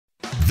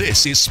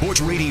This is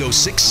Sports Radio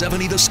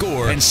 670 The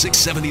Score and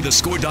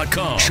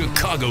 670thescore.com,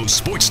 Chicago's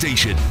sports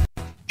station.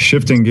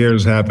 Shifting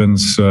gears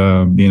happens,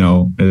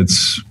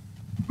 it's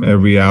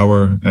every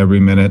hour,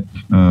 every minute,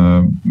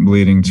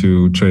 leading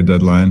to trade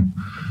deadline.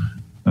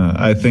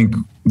 I think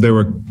there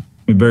were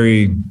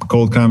very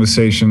cold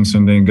conversations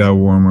and then got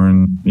warmer,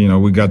 and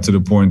we got to the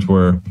point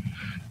where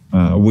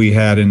we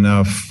had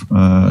enough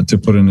to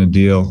put in a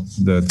deal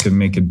that could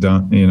make it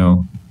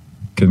done,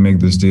 could make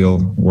this deal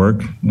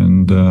work.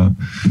 And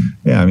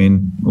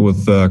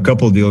with a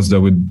couple of deals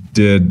that we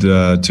did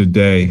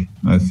today,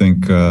 I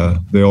think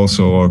they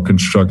also are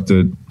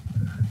constructed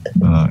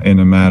in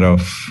a matter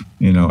of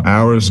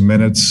hours,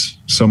 minutes.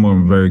 Some are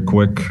very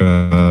quick,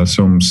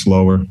 some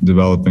slower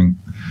developing.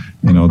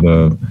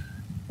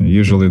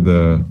 Usually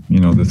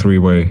the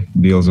three-way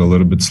deals are a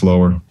little bit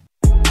slower.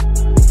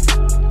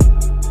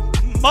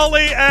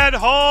 Mully and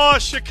Haw,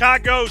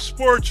 Chicago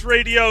Sports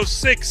Radio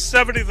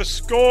 670 The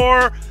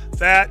Score.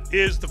 That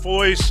is the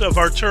voice of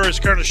Arturas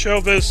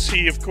Karnisovas.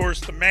 He, of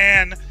course, the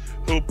man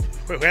who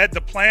had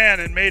the plan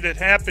and made it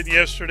happen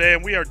yesterday,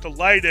 and we are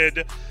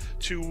delighted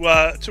to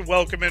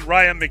welcome in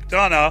Ryan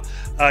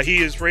McDonough.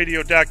 He is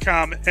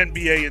Radio.com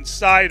NBA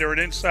Insider, and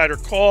Insider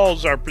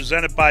Calls are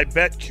presented by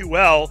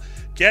BetQL.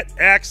 Get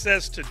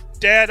access to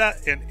data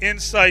and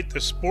insight the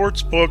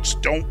sports books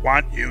don't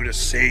want you to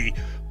see.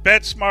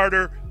 Bet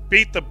smarter.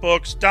 Beat the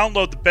books.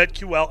 Download the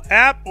BetQL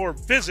app or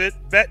visit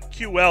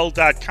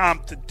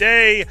BetQL.com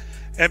today.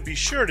 And be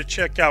sure to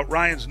check out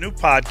Ryan's new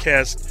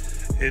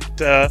podcast.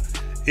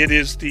 It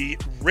is the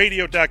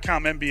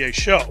Radio.com NBA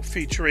show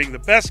featuring the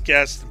best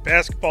guests and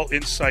basketball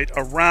insight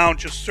around.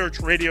 Just search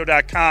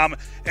Radio.com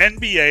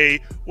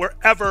NBA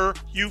wherever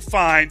you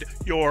find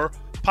your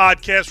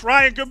podcast.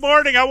 Ryan, good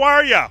morning. How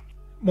are you?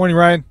 Morning,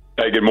 Ryan.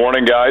 Hey, good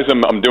morning, guys.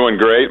 I'm doing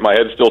great. My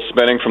head's still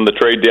spinning from the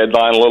trade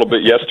deadline a little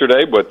bit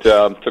yesterday, but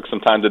took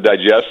some time to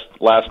digest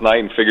last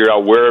night and figure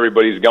out where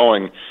everybody's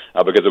going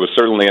because it was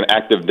certainly an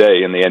active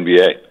day in the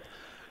NBA.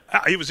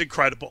 He was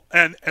incredible,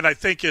 and I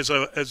think as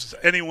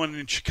anyone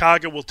in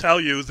Chicago will tell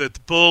you that the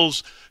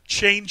Bulls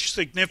changed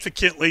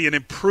significantly and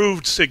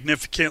improved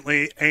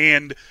significantly,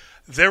 and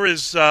there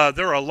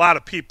are a lot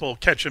of people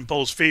catching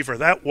Bulls fever.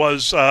 That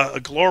was a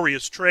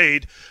glorious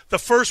trade, the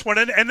first one,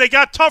 and they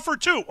got tougher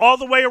too, all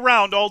the way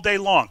around, all day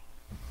long.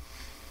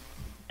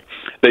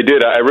 They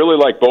did. I really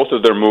like both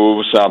of their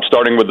moves,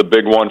 starting with the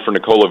big one for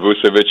Nikola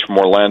Vucevic from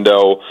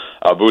Orlando.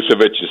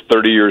 Vucevic is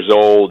 30 years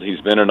old. He's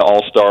been an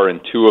All-Star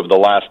in 2 of the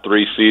last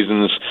 3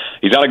 seasons.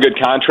 He's on a good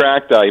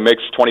contract. He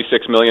makes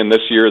 $26 million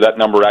this year. That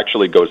number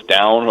actually goes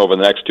down over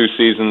the next 2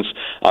 seasons.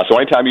 So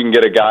anytime you can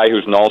get a guy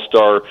who's an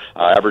All-Star,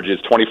 averages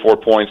 24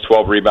 points,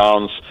 12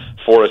 rebounds,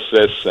 4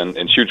 assists,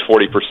 and shoots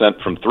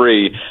 40% from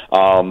 3,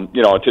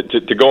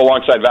 to go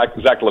alongside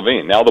Zach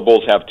LaVine. Now the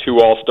Bulls have 2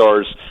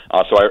 All-Stars,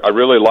 so I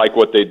really like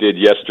what they did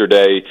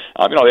yesterday.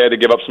 They had to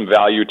give up some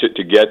value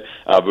to get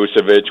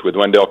Vucevic with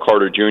Wendell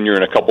Carter Jr.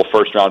 and a couple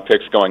first-round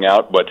picks going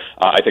out, but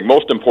I think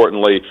most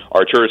importantly,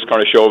 Arturas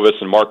Karnisovas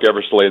and Mark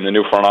Eversley in the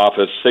new front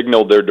office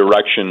signaled their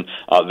direction.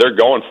 They're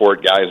going for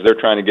it, guys. They're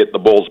trying to get the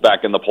Bulls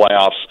back in the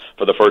playoffs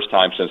for the first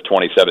time since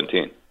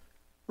 2017.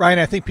 Ryan,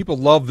 I think people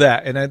love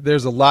that, and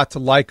there's a lot to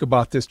like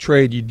about this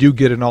trade. You do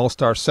get an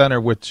all-star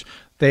center, which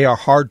they are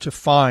hard to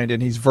find,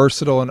 and he's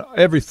versatile, and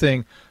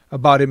everything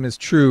about him is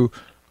true.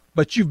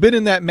 But you've been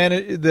in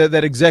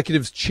that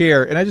executive's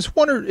chair, and I just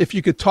wondered if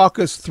you could talk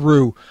us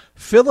through,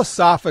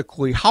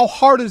 philosophically, how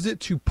hard is it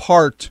to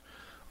part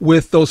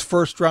with those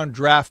first-round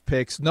draft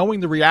picks,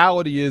 knowing the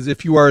reality is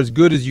if you are as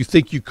good as you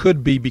think you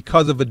could be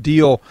because of a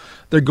deal,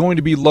 they're going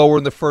to be lower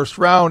in the first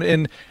round.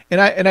 And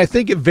I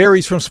think it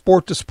varies from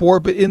sport to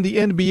sport, but in the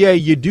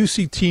NBA, you do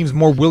see teams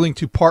more willing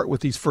to part with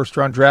these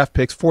first-round draft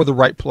picks for the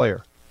right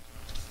player.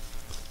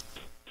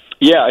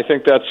 Yeah, I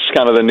think that's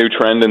kind of the new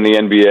trend in the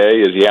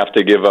NBA is you have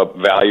to give up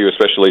value,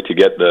 especially to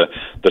get the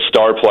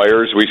star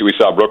players. We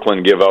saw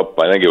Brooklyn give up,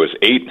 I think it was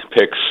 8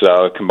 picks,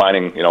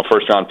 combining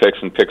first-round picks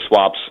and pick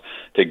swaps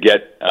to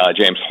get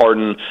James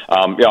Harden.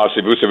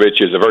 Obviously, Vucevic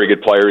is a very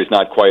good player. He's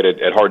not quite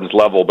at Harden's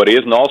level, but he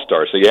is an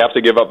all-star. So you have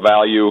to give up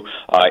value,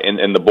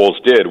 and the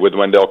Bulls did with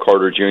Wendell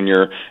Carter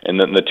Jr.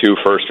 and then the 2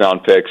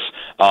 first-round picks.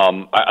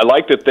 I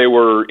like that they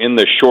were in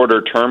the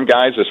shorter-term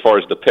guys as far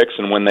as the picks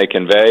and when they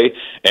convey.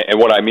 And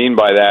what I mean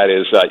by that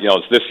is,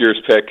 it's this year's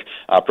pick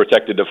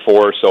protected to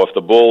 4. So if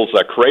the Bulls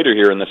crater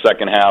here in the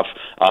second half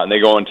and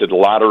they go into the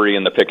lottery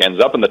and the pick ends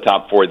up in the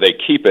top 4, they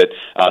keep it.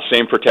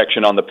 Same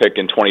protection on the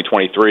pick in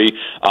 2023.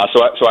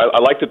 So I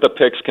like that the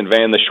picks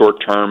convey in the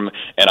short term,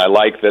 and I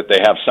like that they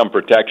have some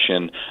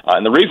protection.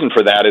 And the reason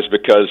for that is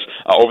because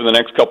over the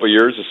next couple of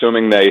years,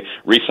 assuming they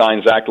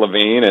re-sign Zach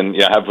LaVine and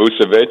have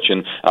Vucevic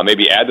and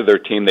maybe add to their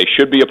team, they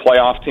should be a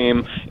playoff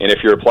team. And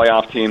if you're a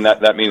playoff team,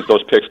 that means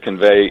those picks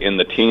convey in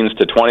the teens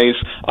to 20s.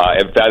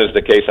 If that is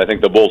the case, I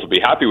think the Bulls will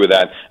be happy with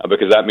that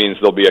because that means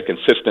they'll be a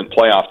consistent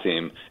playoff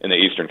team in the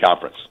Eastern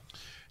Conference.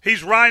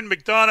 He's Ryan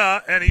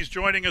McDonough, and he's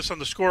joining us on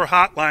the Score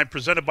Hotline,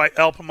 presented by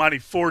El Piemonte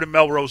Ford in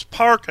Melrose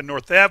Park on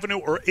North Avenue,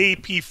 or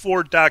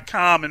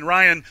apford.com. And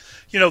Ryan,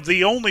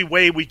 the only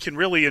way we can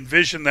really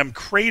envision them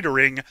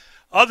cratering,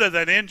 other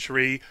than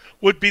injury,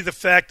 would be the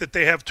fact that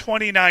they have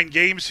 29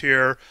 games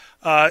here,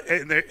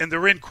 and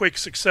they're in quick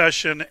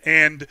succession.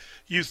 And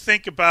you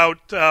think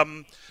about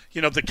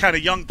the kind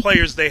of young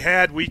players they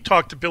had. We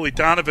talked to Billy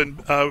Donovan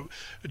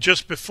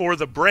just before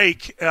the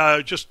break,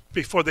 just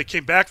before they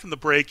came back from the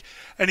break,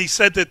 and he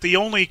said that the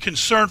only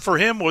concern for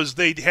him was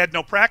they had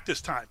no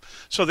practice time.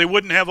 So they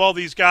wouldn't have all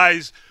these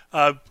guys.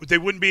 They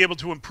wouldn't be able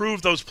to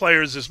improve those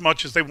players as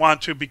much as they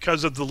want to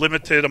because of the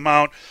limited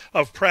amount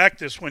of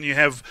practice when you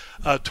have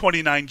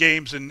 29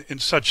 games in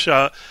such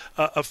a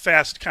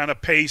fast kind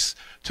of pace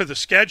to the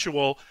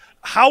schedule.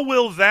 How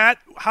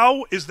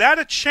is that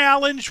a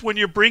challenge when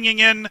you're bringing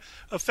in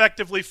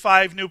effectively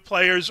 5 new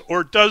players,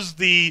 or does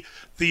the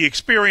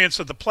experience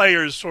of the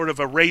players sort of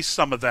erase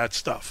some of that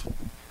stuff?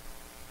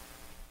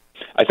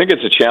 I think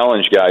it's a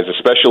challenge, guys,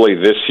 especially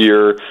this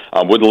year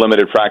with the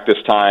limited practice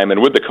time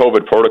and with the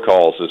COVID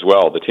protocols as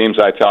well. The teams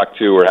I talked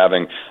to are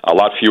having a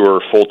lot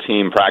fewer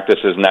full-team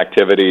practices and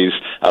activities.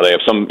 They have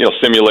some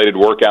simulated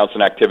workouts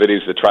and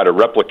activities that try to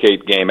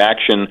replicate game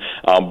action.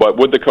 But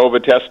with the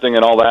COVID testing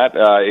and all that,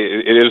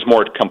 it is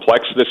more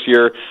complex this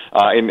year.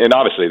 And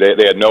obviously,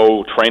 they had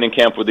no training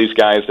camp with these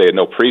guys. They had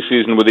no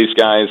preseason with these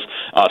guys.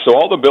 So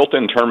all the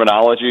built-in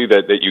terminology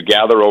that you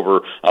gather over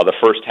the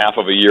first half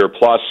of a year,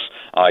 plus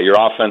your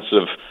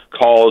offensive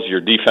calls, your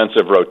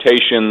defensive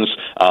rotations,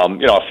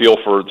 a feel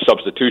for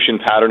substitution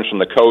patterns from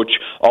the coach.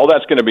 All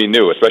that's going to be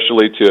new,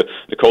 especially to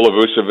Nikola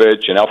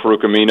Vucevic and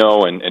Al-Farouq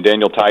Amino and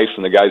Daniel Theis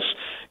and the guys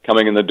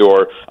coming in the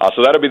door.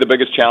 So that'll be the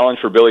biggest challenge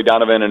for Billy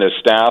Donovan and his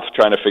staff,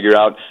 trying to figure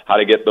out how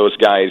to get those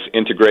guys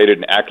integrated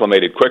and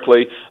acclimated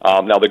quickly.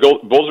 Now, the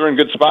Bulls are in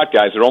good spot,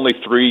 guys. They're only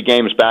 3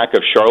 games back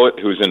of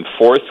Charlotte, who's in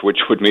 4th, which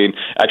would mean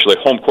actually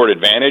home court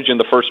advantage in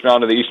the first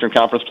round of the Eastern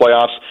Conference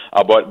playoffs.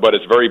 But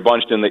it's very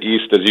bunched in the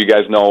East, as you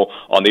guys know.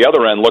 On the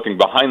other end, looking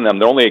behind them,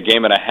 they're only a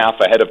game and a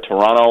half ahead of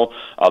Toronto.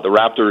 The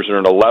Raptors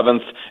are in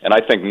 11th, and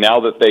I think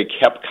now that they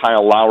kept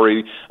Kyle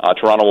Lowry,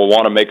 Toronto will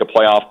want to make a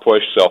playoff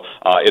push. So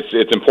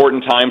it's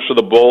important times for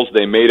the Bulls.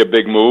 They made a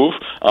big move,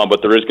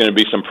 but there is going to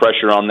be some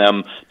pressure on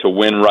them to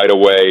win right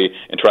away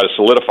and try to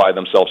solidify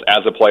themselves as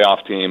a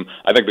playoff team.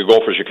 I think the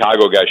goal for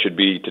Chicago guys should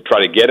be to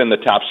try to get in the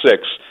top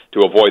 6 to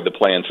avoid the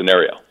play-in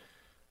scenario.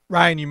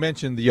 Ryan, you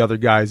mentioned the other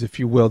guys, if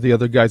you will, the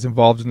other guys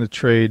involved in the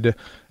trade,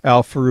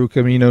 Al-Farouq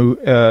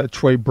Amino,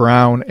 Troy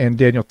Brown, and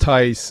Daniel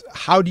Theis.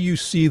 How do you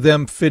see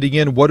them fitting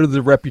in? What are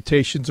the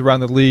reputations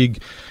around the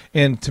league?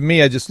 And to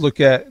me, I just look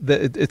at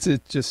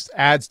it just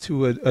adds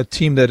to a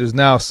team that is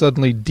now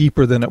suddenly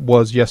deeper than it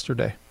was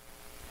yesterday.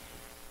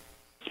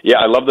 Yeah,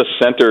 I love the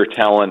center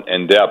talent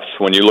and depth.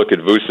 When you look at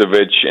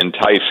Vucevic and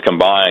Theis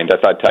combined, I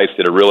thought Theis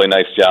did a really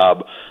nice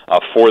job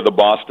for the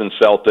Boston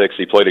Celtics.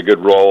 He played a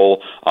good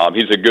role.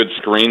 He's a good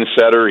screen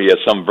setter. He has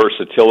some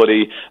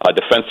versatility.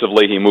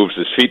 Defensively, he moves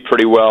his feet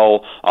pretty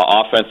well.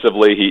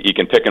 Offensively, he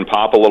can pick and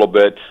pop a little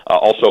bit,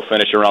 also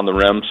finish around the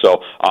rim.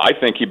 So I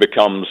think he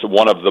becomes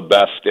one of the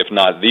best, if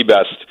not the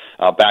best,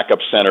 backup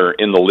center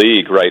in the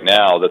league right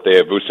now, that they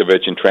have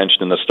Vucevic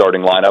entrenched in the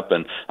starting lineup,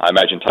 and I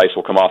imagine Theis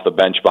will come off the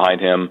bench behind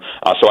him.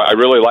 So I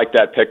really like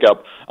that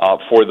pickup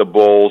for the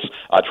Bulls.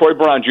 Troy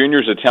Brown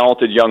Jr. is a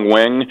talented young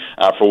wing.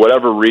 For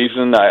whatever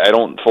reason, I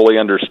don't fully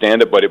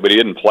understand it, but he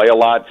didn't play a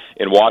lot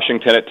in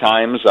Washington at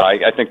times.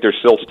 I think there's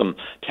still some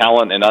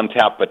talent and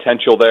untapped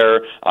potential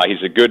there.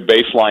 He's a good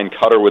baseline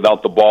cutter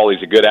without the ball.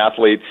 He's a good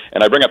athlete. And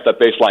I bring up that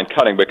baseline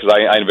cutting because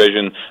I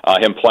envision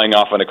him playing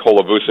off of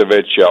Nikola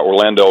Vucevic.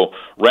 Orlando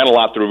ran a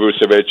lot through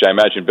Vucevic. I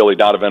imagine Billy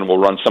Donovan will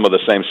run some of the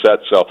same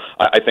sets. So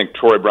I think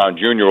Troy Brown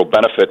Jr. will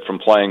benefit from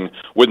playing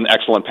with an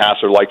excellent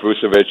passer like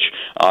Vucevic.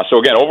 So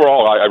again,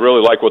 overall, I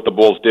really like what the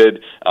Bulls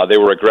did. They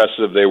were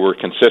aggressive, they were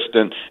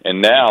consistent,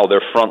 and now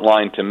their front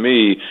line, to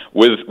me,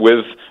 with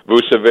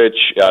Vucevic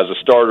as a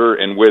starter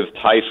and with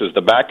Theis as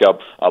the backup,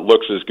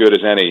 looks as good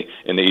as any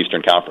in the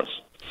Eastern Conference.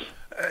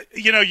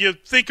 You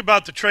think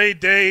about the trade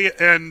day,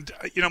 and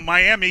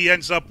Miami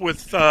ends up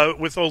with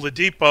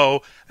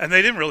Oladipo, and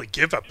they didn't really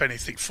give up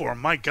anything for him.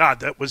 My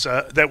God, that was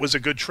a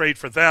good trade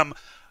for them.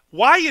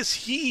 Why is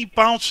he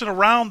bouncing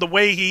around the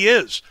way he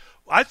is?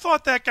 I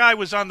thought that guy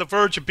was on the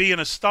verge of being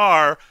a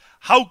star.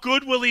 How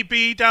good will he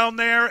be down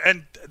there?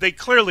 And they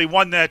clearly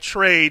won that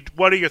trade.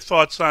 What are your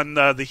thoughts on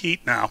the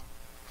Heat now?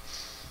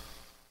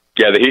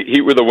 Yeah, the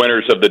Heat were the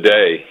winners of the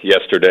day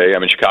yesterday. I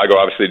mean, Chicago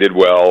obviously did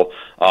well,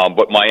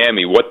 but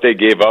Miami, what they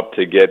gave up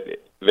to get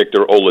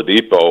Victor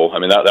Oladipo, I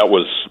mean, that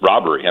was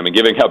robbery. I mean,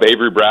 giving up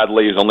Avery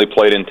Bradley, who's only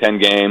played in 10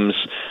 games.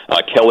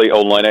 Kelly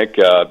Olynyk,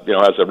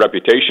 has a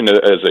reputation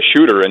as a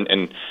shooter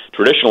and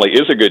traditionally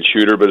is a good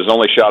shooter, but has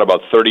only shot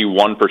about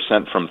 31%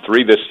 from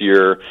 3 this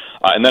year.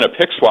 And then a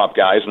pick swap,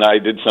 guys, and I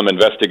did some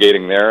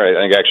investigating there.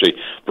 I think I actually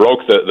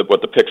broke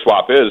what the pick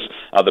swap is.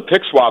 The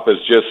pick swap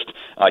is just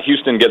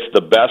Houston gets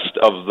the best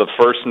of the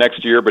first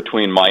next year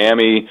between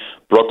Miami,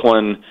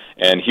 Brooklyn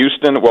and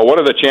Houston. Well, what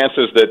are the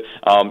chances that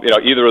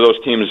either of those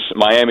teams,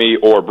 Miami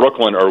or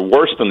Brooklyn, are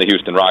worse than the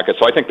Houston Rockets?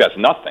 So I think that's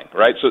nothing,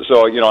 right? So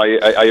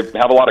I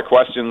have a lot of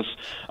questions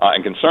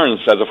and concerns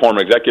as a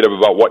former executive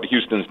about what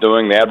Houston's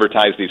doing. They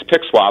advertise these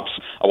pick swaps.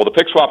 Well, the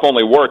pick swap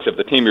only works if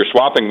the team you're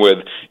swapping with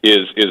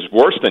is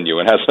worse than you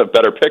and has a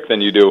better pick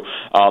than you do.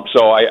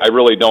 So I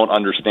really don't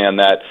understand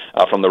that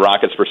from the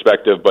Rockets'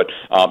 perspective. But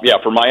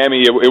for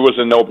Miami, it was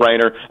a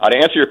no-brainer. To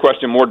answer your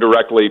question more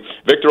directly,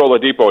 Victor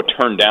Oladipo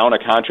turned down a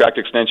contract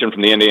extension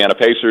from the Indiana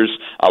Pacers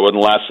within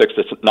the last 6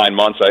 to 9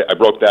 months. I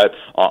broke that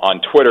on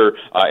Twitter,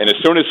 and as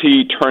soon as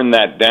he turned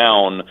that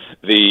down,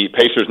 the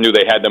Pacers knew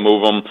they had to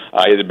move him.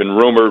 It had been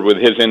rumored with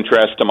his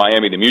interest to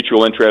Miami, the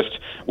mutual interest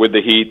with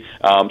the Heat.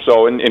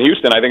 So in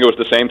Houston, I think it was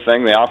the same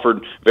thing. They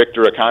offered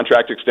Victor a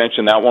contract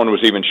extension. That one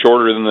was even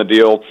shorter than the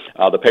deal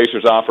the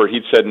Pacers offered.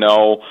 He'd said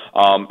no.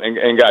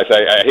 And guys,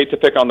 I hate to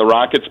pick on the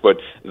Rockets, but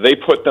they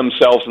put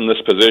themselves in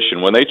this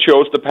position. When they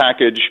chose the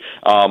package,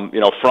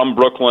 from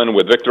Brooklyn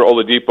with Victor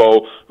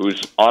Oladipo, who's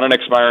on an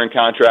expiring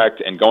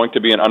contract and going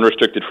to be an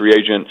unrestricted free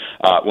agent,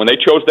 when they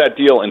chose that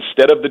deal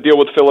instead of the deal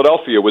with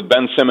Philadelphia with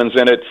Ben Simmons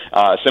in it,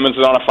 Simmons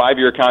is on a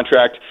 5-year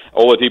contract,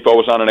 Oladipo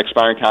was on an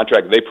expiring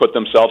contract, they put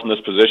themselves in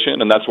this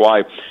position, and that's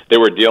why they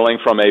were dealing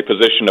from a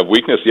position of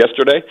weakness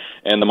yesterday,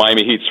 and the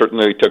Miami Heat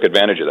certainly took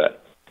advantage of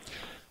that.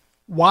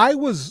 Why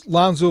was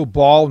Lonzo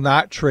Ball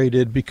not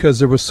traded? Because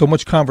there was so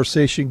much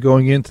conversation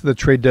going into the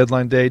trade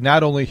deadline day,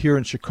 not only here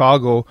in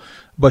Chicago,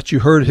 but you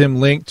heard him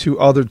linked to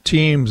other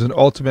teams, and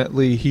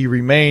ultimately he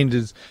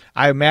remained.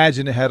 I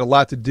imagine it had a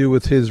lot to do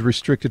with his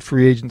restricted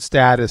free agent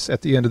status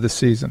at the end of the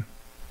season.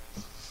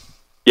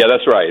 Yeah,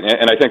 that's right.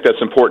 And I think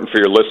that's important for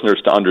your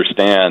listeners to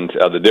understand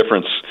the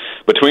difference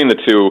between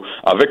the two.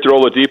 Victor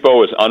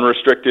Oladipo is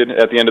unrestricted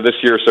at the end of this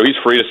year, so he's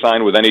free to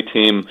sign with any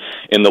team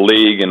in the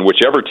league, and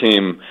whichever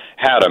team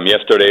had him.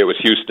 Yesterday it was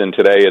Houston,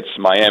 today it's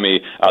Miami.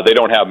 They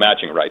don't have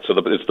matching rights, so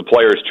it's the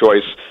player's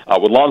choice.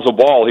 With Lonzo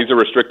Ball, he's a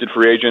restricted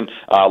free agent,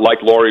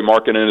 like Lauri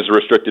Markkanen is a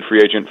restricted free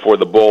agent for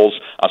the Bulls.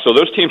 So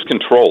those teams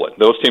control it.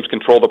 Those teams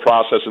control the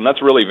process, and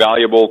that's really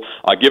valuable,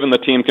 given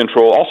the team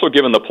control, also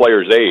given the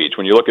player's age.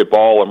 When you look at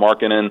Ball or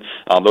Markkanen,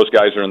 those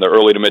guys are in their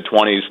early to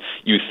mid-20s.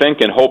 You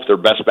think and hope their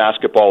best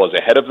basketball is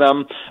ahead of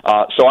them.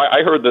 So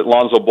I heard that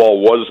Lonzo Ball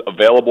was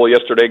available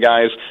yesterday,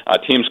 guys.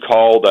 Teams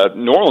called.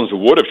 New Orleans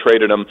would have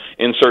traded him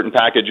in certain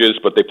packages,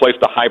 but they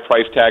placed a high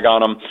price tag on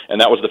him, and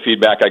that was the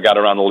feedback I got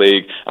around the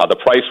league. The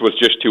price was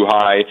just too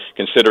high,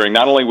 considering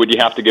not only would you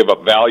have to give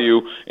up value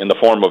in the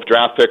form of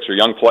draft picks or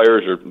young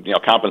players or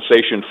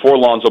compensation for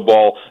Lonzo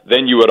Ball,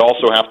 then you would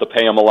also have to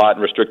pay him a lot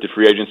in restricted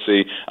free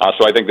agency.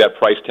 So I think that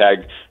price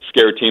tag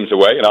scared teams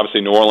away, and obviously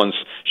New Orleans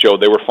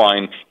showed they were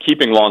fine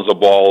keeping Lonzo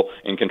Ball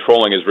and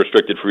controlling his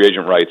restricted free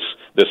agent rights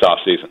this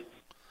offseason.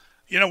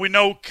 We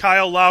know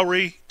Kyle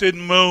Lowry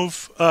didn't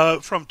move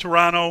from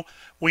Toronto.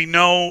 We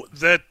know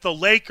that the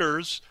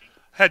Lakers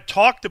had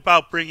talked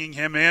about bringing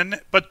him in,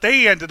 but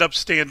they ended up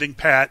standing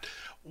pat.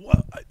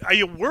 Are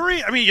you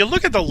worried? I mean, you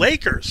look at the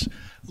Lakers.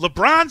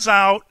 LeBron's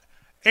out.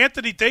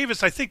 Anthony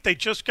Davis, I think they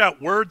just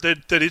got word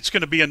that it's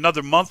going to be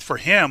another month for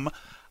him.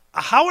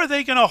 How are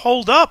they going to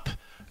hold up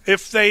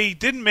if they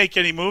didn't make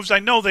any moves? I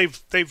know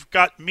they've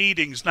got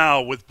meetings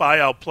now with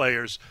buyout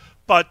players,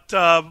 but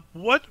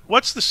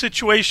what's the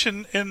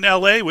situation in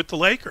L.A. with the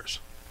Lakers?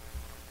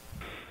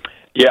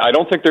 Yeah, I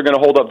don't think they're going to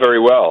hold up very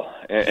well,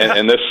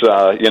 and this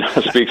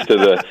speaks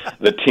to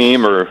the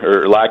team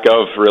or lack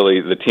of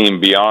really the team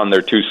beyond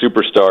their two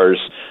superstars,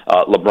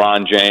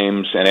 LeBron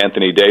James and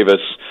Anthony Davis.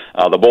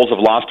 The Bulls have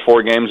lost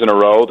 4 games in a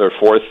row. They're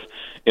fourth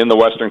in the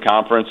Western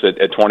Conference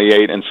at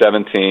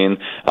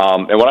 28-17.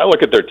 And when I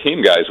look at their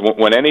team, guys,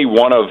 when any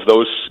one of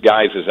those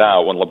guys is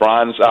out, when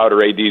LeBron's out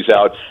or AD's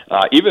out,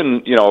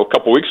 even a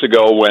couple weeks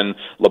ago when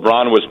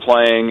LeBron was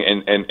playing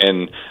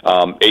and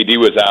AD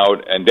was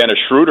out and Dennis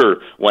Schroeder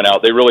went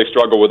out, they really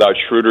struggled without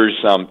Schroeder's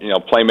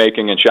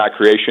playmaking and shot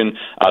creation.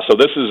 So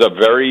this is a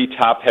very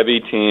top-heavy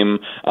team.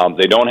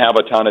 They don't have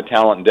a ton of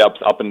talent and depth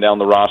up and down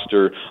the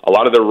roster. A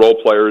lot of their role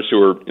players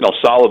who are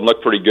solid and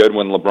look pretty good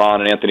when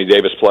LeBron and Anthony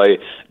Davis play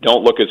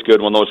don't look as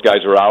good when those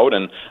guys are out,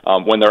 and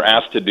when they're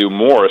asked to do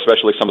more,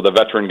 especially some of the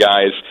veteran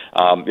guys,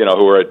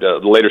 who are at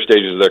the later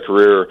stages of their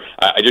career,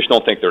 I just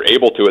don't think they're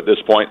able to at this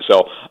point.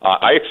 So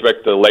I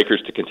expect the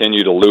Lakers to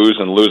continue to lose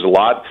and lose a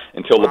lot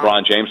until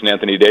LeBron James and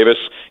Anthony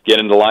Davis get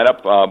into the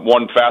lineup.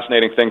 One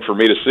fascinating thing for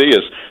me to see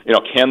is,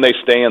 can they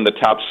stay in the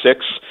top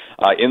 6?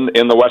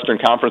 In the Western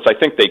Conference? I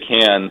think they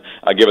can,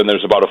 given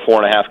there's about a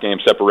 4.5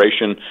 game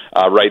separation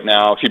right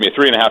now.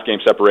 3.5 game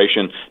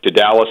separation to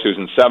Dallas,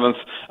 who's in 7th.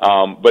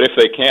 But if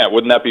they can't,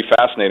 wouldn't that be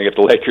fascinating if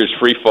the Lakers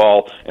free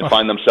fall and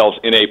find themselves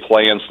in a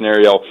play-in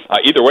scenario?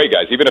 Either way,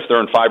 guys, even if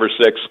they're in 5 or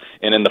 6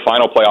 and in the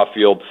final playoff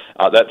field,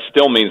 that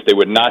still means they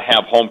would not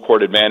have home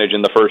court advantage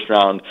in the first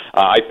round.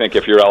 I think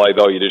if you're LA,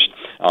 though, you just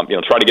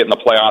try to get in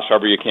the playoffs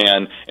however you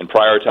can and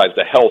prioritize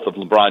the health of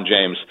LeBron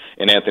James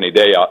and Anthony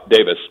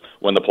Davis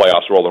when the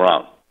playoffs roll around.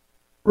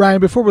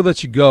 Ryan, before we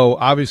let you go,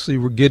 obviously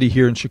we're giddy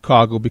here in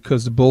Chicago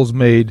because the Bulls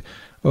made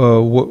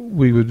what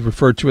we would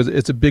refer to as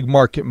it's a big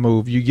market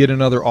move. You get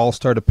another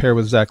all-star to pair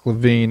with Zach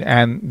LaVine,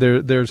 and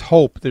there's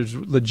hope. There's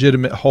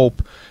legitimate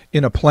hope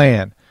in a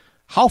plan.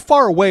 How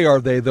far away are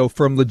they, though,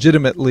 from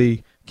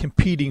legitimately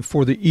competing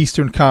for the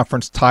Eastern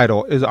Conference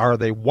title? Are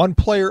they one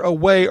player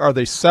away? Are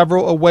they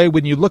several away?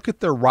 When you look at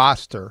their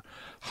roster,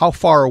 how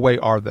far away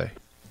are they?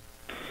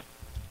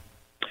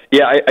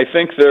 Yeah, I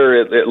think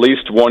they're at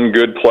least one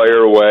good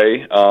player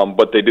away,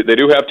 but they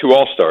do have two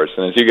All-Stars.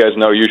 And as you guys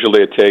know,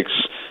 usually it takes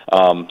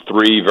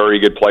three very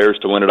good players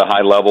to win at a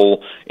high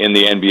level in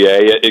the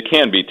NBA. It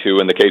can be two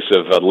in the case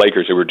of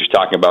Lakers, who we were just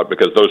talking about,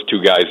 because those two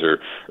guys are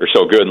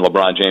so good, and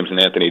LeBron James and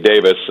Anthony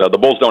Davis. The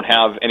Bulls don't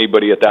have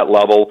anybody at that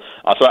level.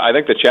 So I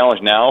think the challenge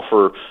now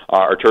for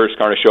Arturas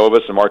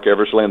Karnisovas and Mark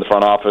Eversley in the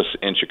front office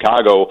in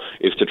Chicago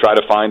is to try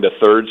to find a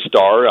third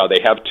star.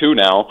 They have two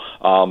now,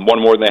 one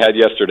more than they had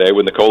yesterday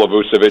with Nikola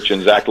Vucevic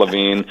and Zach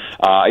LaVine.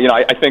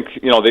 I think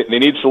they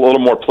need a little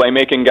more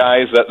playmaking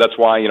guys. That's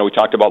why we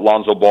talked about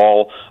Lonzo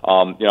Ball.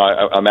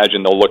 I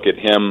imagine they'll look at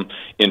him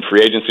in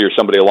free agency or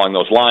somebody along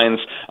those lines.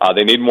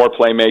 They need more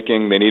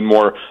playmaking. They need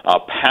more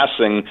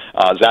passing.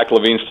 Zach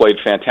LaVine's played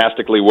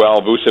fantastically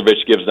well.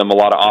 Vucevic gives them a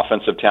lot of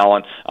offensive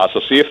talent. So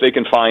see if they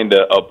can find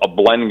a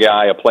blend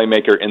guy, a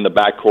playmaker in the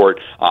backcourt.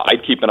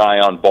 I'd keep an eye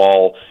on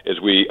Ball as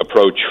we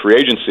approach free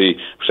agency,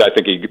 because I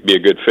think he'd be a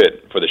good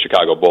fit for the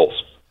Chicago Bulls.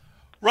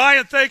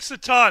 Ryan, thanks a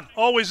ton.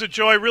 Always a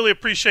joy. Really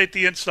appreciate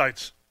the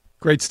insights.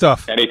 Great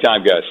stuff.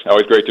 Anytime, guys.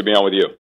 Always great to be on with you.